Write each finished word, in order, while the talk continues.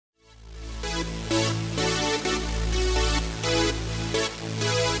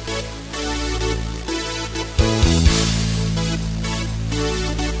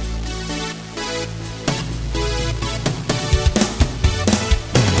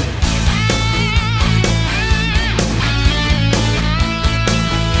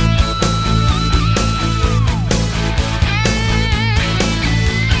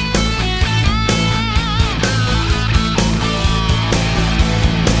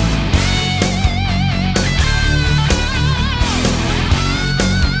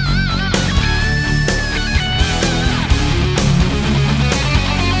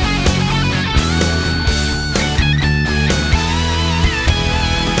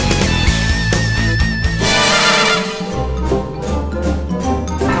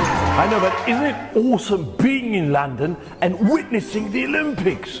know, but isn't it awesome being in London and witnessing the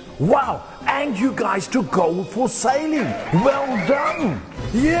Olympics? Wow, and you guys took gold for sailing. Well done.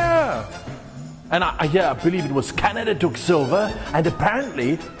 Yeah. And I believe it was Canada took silver, and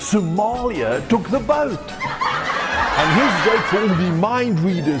apparently Somalia took the boat. And here's a joke for all the mind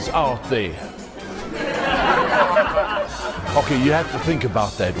readers out there. Okay, you have to think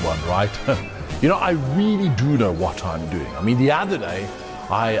about that one, right? You know, I really do know what I'm doing. I mean, the other day,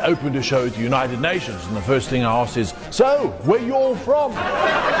 I opened a show at the United Nations, and the first thing I asked is, so, where you all from?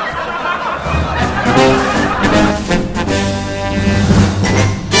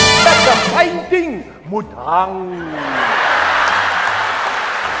 That's a painting, Mutang.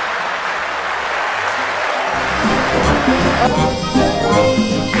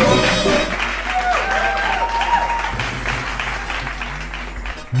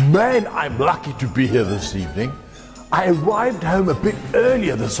 Man, I'm lucky to be here this evening. I arrived home a bit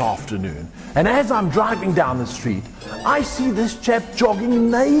earlier this afternoon, and as I'm driving down the street, I see this chap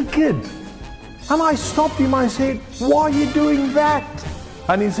jogging naked. And I stopped him, I said, why are you doing that?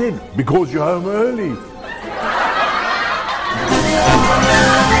 And he said, because you're home early.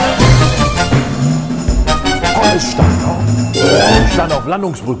 Ich stand auf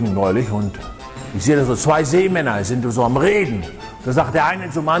Landungsbrücken neulich und ich sehe da so zwei Seemänner, die sind so am Reden. Da sagt der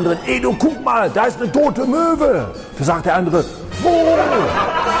eine zum anderen, ey du guck mal, da ist eine tote Möwe. Da sagt der andere, wo?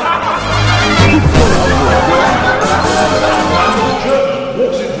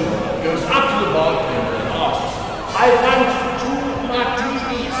 I want 2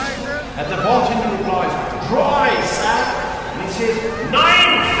 martinis. And the bartender replies, dry, sir. And he says, 9, I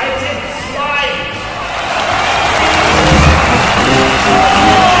said 2.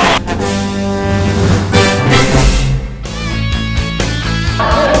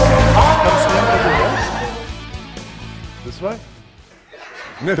 This way?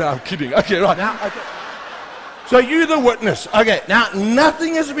 No, I'm kidding. Okay, right. Now, okay. So you're the witness. Okay, now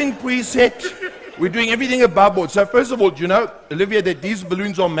nothing has been preset. We're doing everything above board. So first of all, do you know, Olivia, that these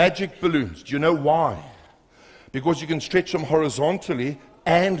balloons are magic balloons? Do you know why? Because you can stretch them horizontally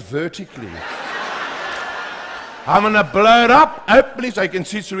and vertically. I'm going to blow it up, hopefully, so you can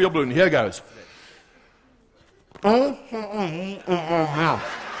see it's a real balloon. Here goes.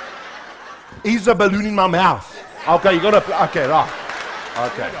 Is a balloon in my mouth? Okay, you got to, okay, right.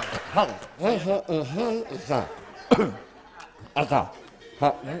 Okay.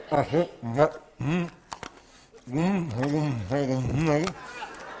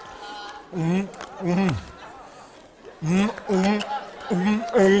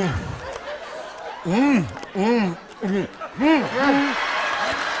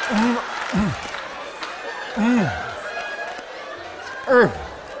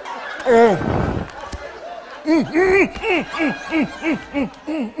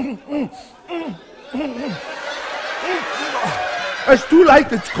 It's too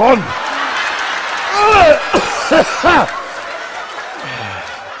late, it's gone.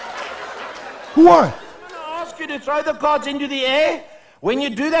 What? I ask you to throw the cards into the air. When you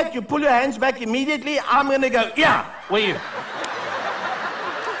do that, you pull your hands back immediately. I'm going to go, yeah, where you?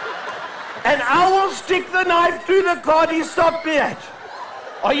 And I will stick the knife through the card he stopped me at.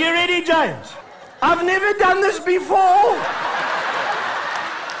 Are you ready, James? I've never done this before.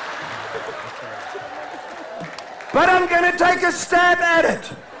 But I'm going to take a stab at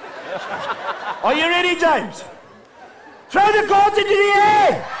it. Are you ready, James? Throw the cards into the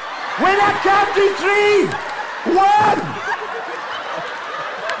air. When I count to 3, 1.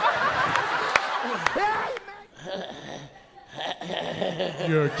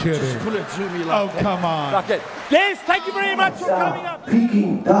 You're kidding. Just pull it through me like that. Come on. Like that. Yes, thank you very much for coming up.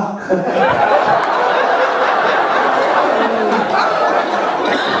 Peking duck.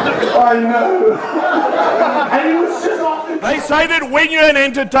 I know. And it was just off the They say that when you're an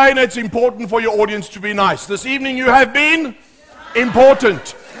entertainer, it's important for your audience to be nice. This evening you have been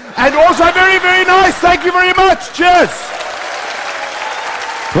important. And also very, very nice. Thank you very much. Cheers.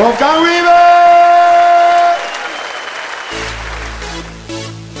 Wolfgang Riebe!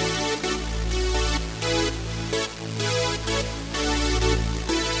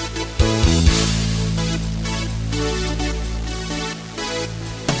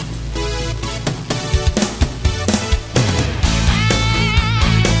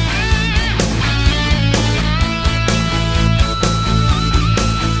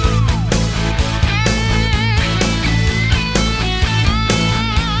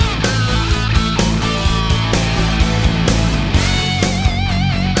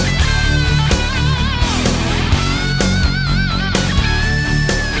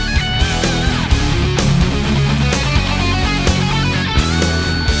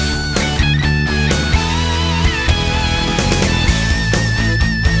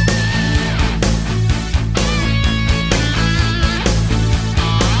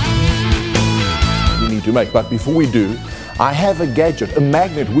 need to make. But before we do, I have a gadget, a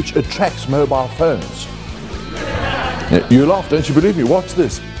magnet which attracts mobile phones. You laugh, don't you believe me? Watch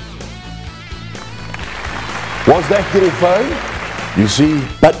this. Was that little phone? You see,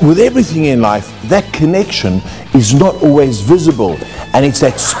 but with everything in life, that connection is not always visible. And it's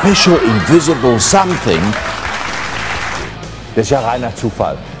that special, invisible something. Das ist ja reiner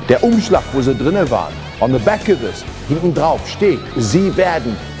Zufall. Der Umschlag, wo sie drinnen waren, on the back of this, hinten drauf steht, Sie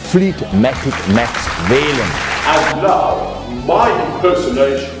werden Fleetmatic Max wählen. And now, my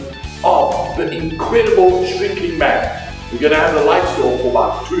impersonation of the incredible shrinking man. We're going to have the lights go for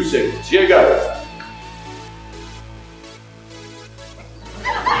about 2 seconds. Here goes.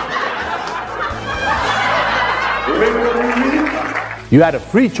 Remember what we did? You had a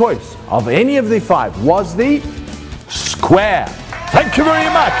free choice of any of the 5. Was the square. Thank you very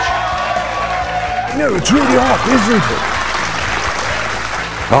much. No, it's really hot, isn't it?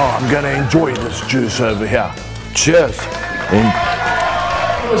 Oh, I'm going to enjoy this juice over here. Cheers.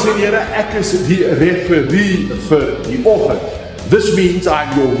 Dames en here, ek is die referee vir die oggend. This means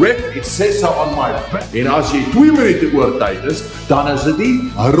I'm your ref, it says so on my back. En as jy 2 minute oor tyd is, dan is dit die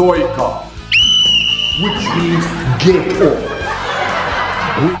rooi kaart. Which means get off.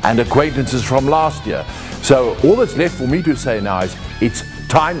 And acquaintances from last year. So all that's left for me to say now is it's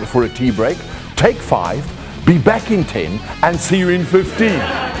time for a tea break. Take 5, be back in 10, and see you in 15.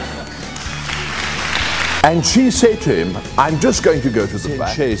 And she said to him, I'm just going to go to the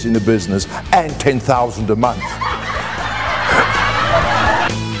 10 shares in the business and 10,000 a month.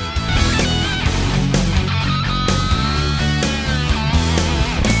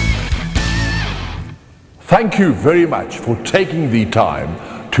 Thank you very much for taking the time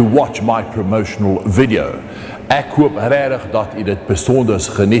to watch my promotional video. Ek hoop regtig dat u dit besonders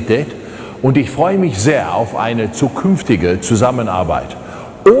geniet het und ich freue mich sehr auf eine zukünftige Zusammenarbeit.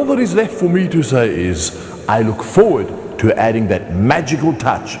 All that is left for me to say is I look forward to adding that magical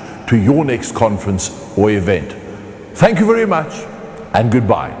touch to your next conference or event. Thank you very much and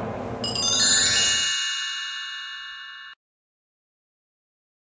goodbye.